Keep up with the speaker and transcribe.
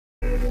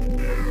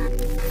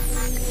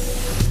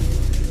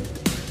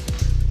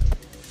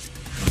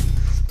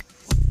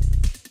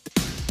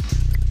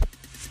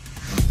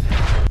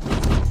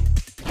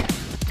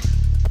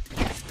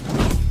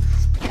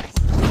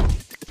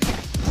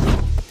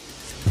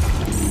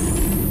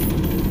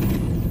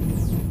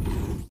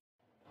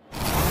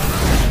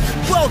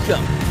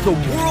Welcome to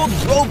World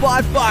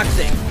Robot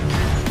Boxing.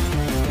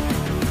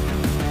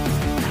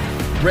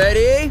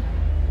 Ready?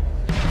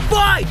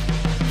 Fight!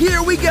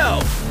 Here we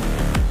go!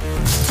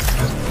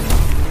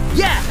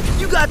 Yeah,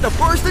 you got the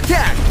first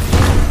attack!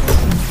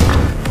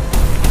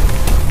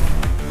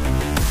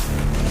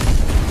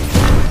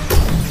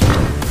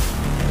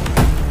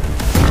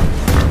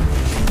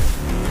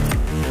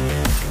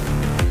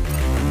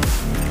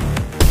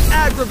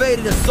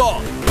 Aggravated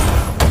assault!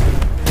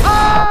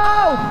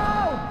 Oh!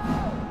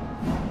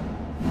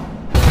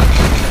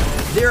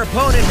 Their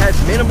opponent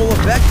has minimal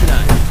effect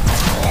tonight.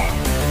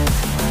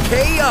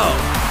 KO!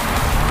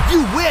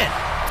 You win!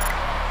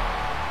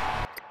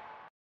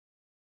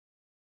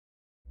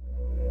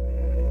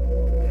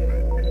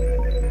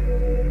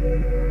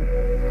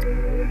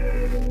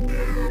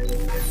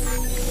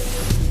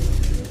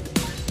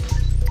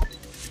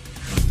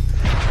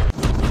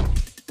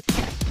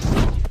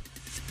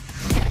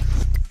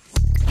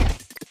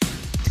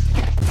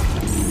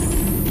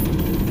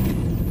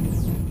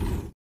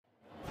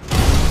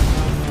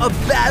 A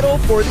battle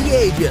for the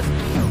ages.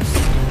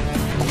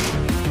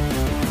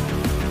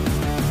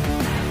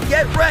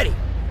 Get ready.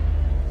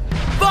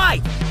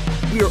 Fight!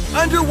 We are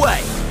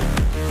underway.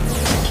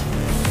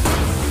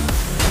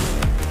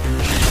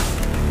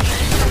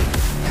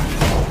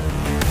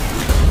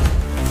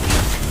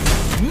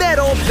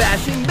 Metal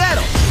bashing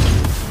metal.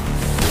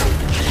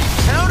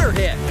 Counter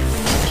hit.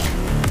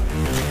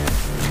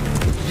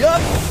 Yup,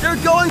 they're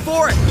going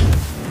for it.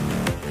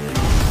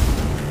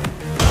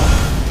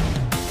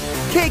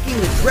 Taking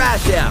the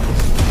trash out.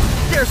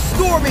 They're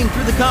storming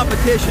through the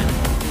competition.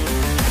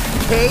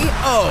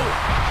 KO.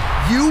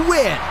 You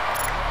win.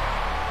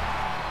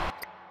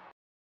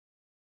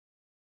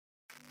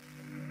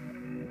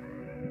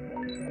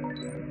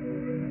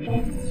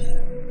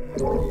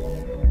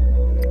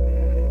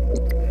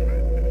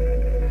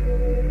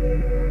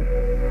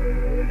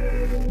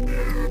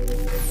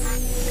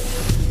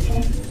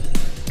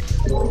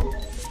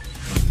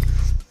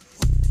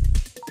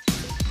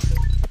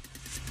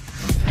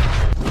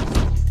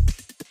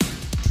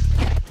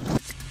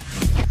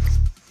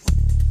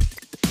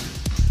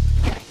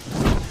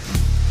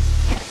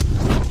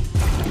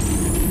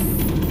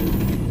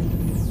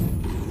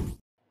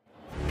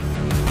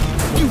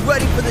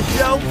 Ready for the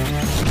show?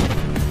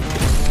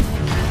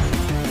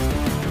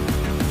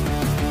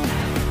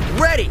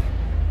 Ready!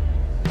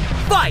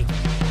 Fight!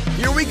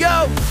 Here we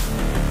go!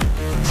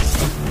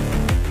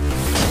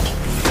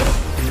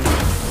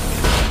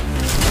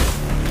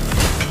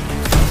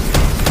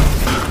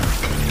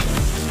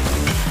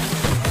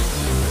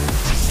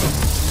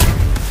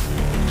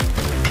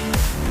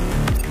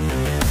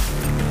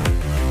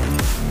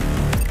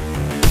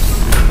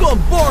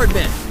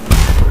 Bombardment!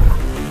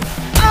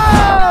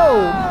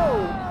 Oh!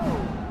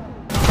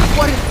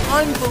 What an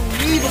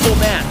unbelievable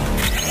match!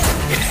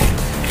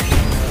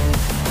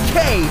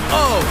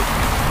 KO!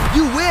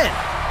 You win!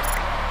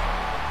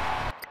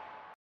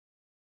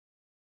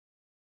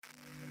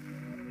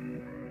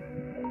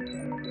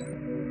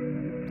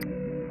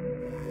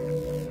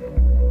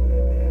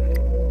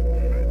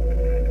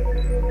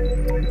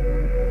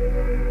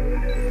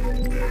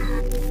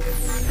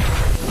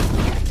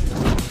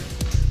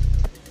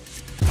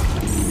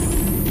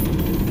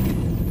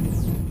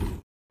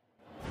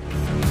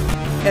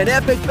 An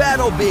epic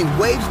battle being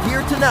waged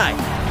here tonight.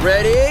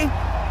 Ready?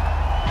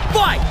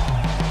 Fight!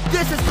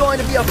 This is going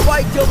to be a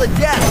fight till the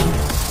death.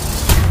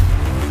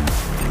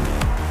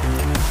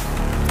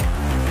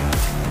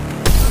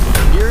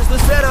 Here's the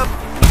setup.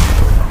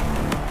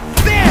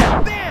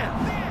 Bam!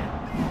 Bam!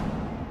 Bam!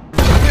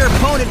 Their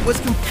opponent was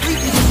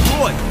completely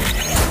destroyed.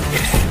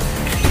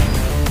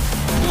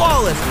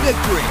 Flawless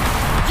victory.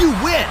 You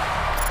win!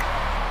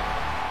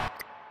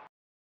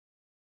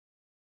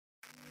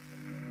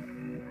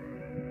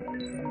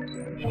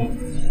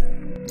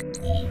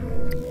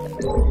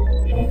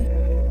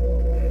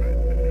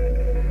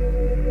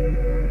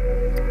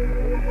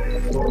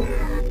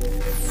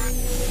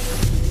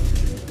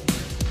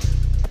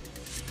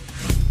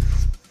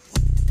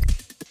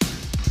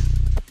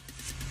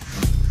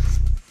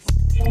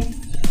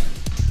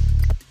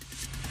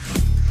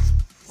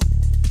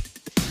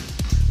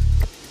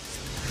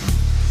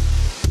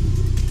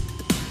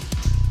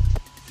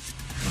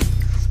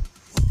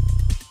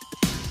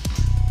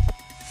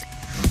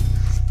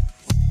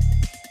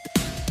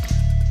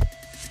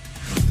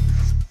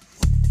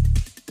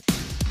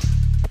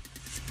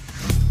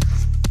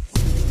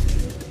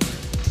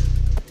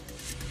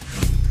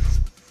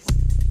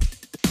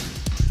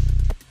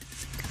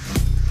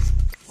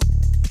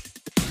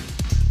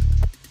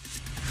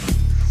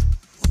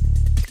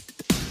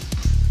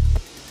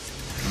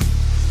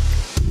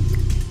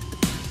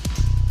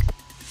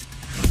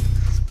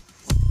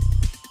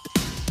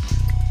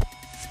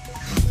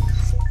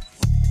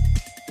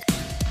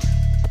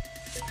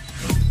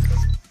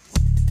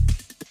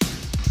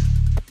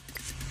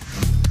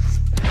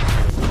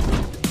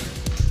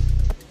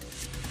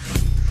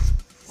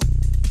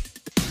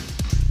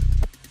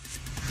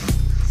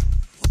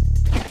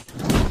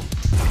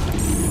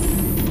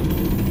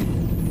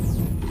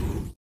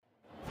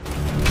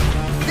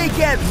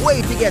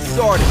 wait to get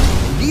started.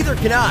 Neither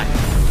can I.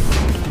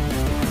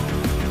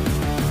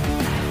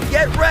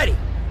 Get ready.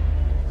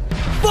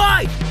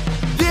 Fight!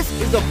 This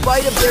is the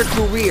fight of their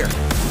career.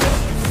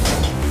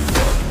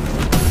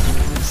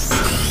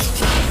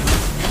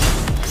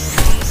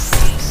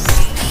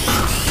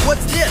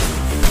 What's this?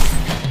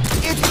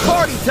 It's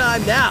party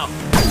time now.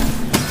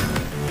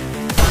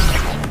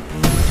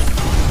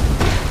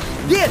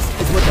 This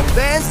is what the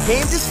fans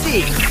came to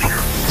see.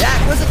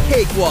 That was a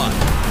cakewalk.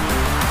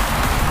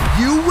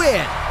 You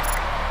win.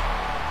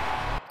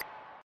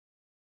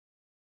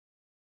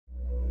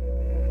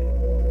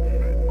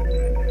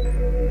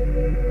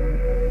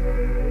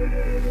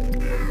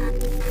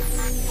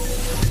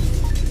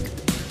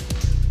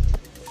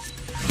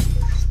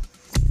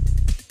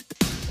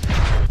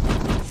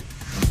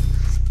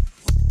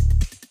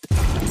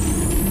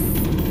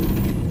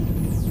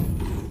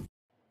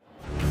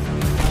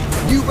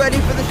 You ready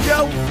for the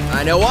show?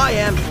 I know I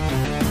am.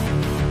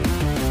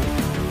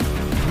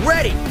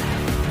 Ready!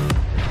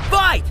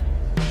 Fight!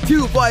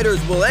 2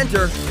 fighters will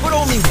enter, but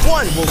only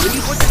one will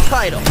leave with the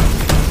title.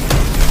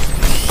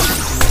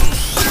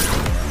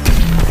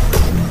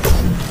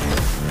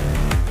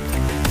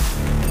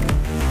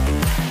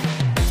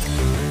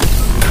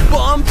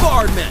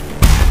 Bombardment!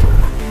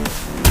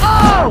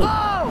 Oh!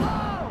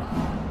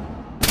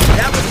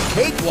 That was a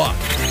cakewalk.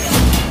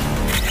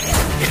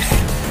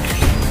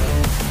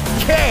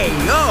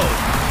 KO!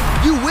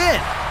 You win!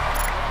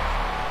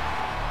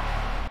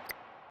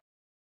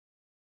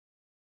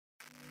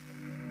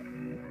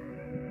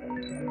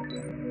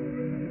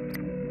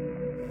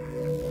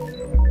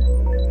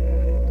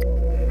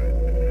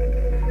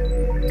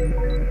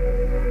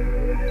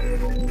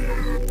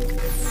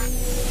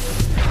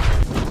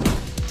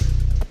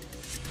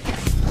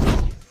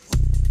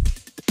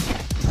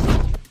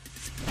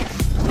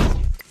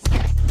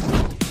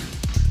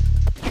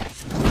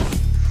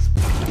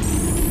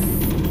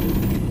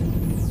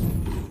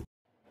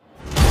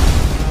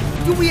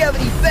 Do we have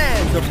any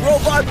fans of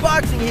robot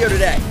boxing here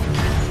today?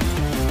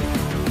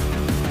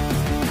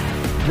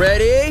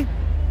 Ready?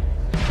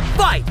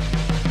 Fight!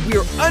 We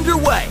are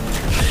underway.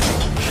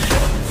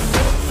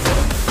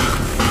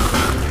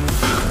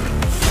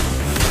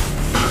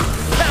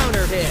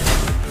 Counter hit.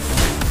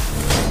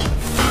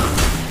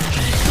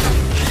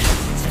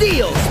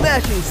 Steel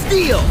smashing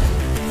steel.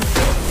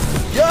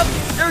 Yup,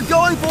 they're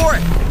going for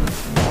it.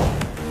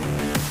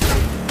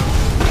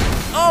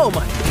 Oh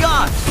my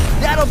gosh!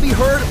 That'll be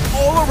heard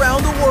all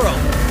around the world.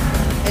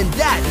 And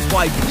that is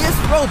why this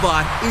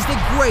robot is the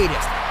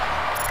greatest.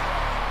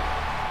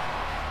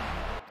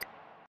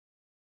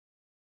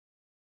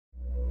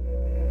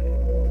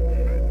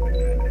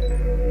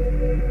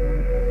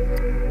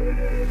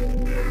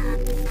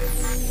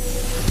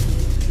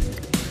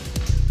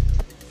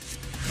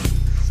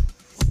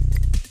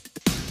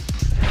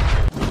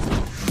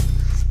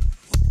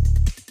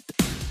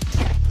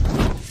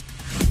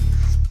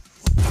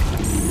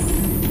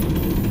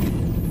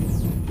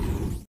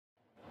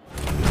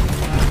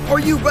 Are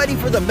you ready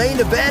for the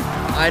main event?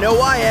 I know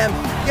I am.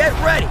 Get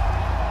ready.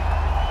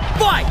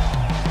 Fight!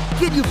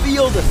 Can you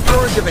feel the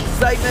surge of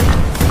excitement?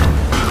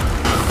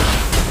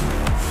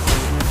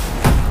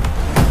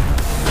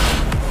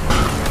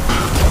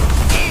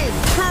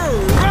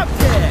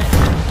 Interrupted!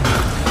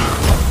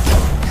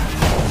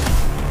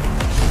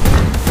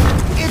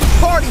 It's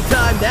party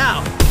time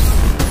now.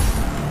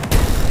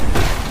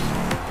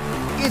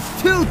 It's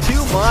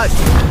too much.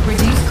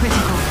 Reduce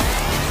critical.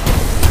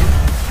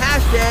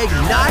 Hashtag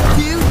not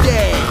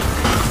today.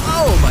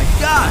 Oh my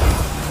god,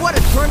 what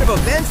a turn of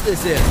events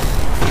this is.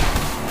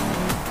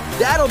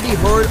 That'll be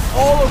heard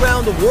all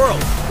around the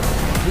world.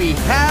 We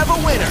have a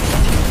winner.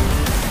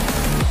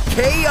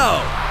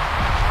 KO.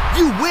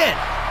 You win.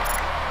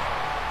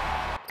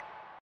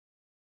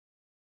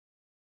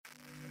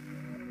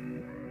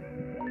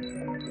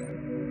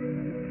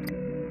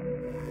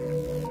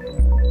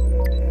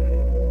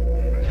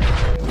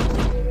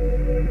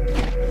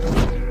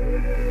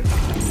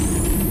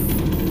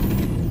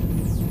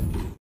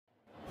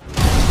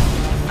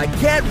 I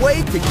can't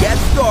wait to get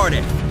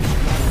started.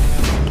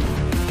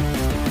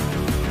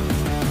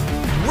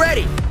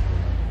 Ready?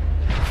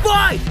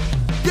 Fight!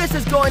 This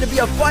is going to be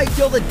a fight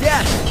till the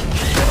death.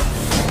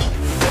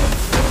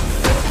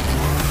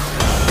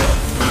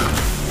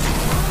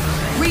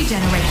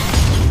 Regenerate.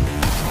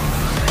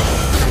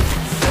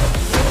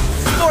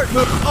 Smart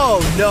move. Oh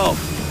no,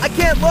 I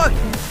can't look.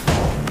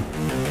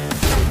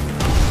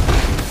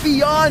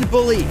 Beyond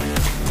belief.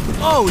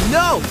 Oh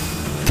no,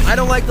 I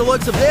don't like the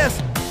looks of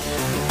this.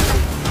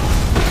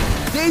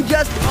 They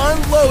just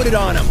unloaded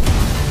on him.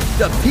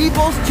 The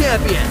People's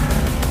Champion.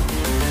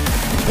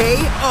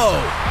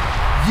 KO.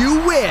 You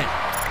win.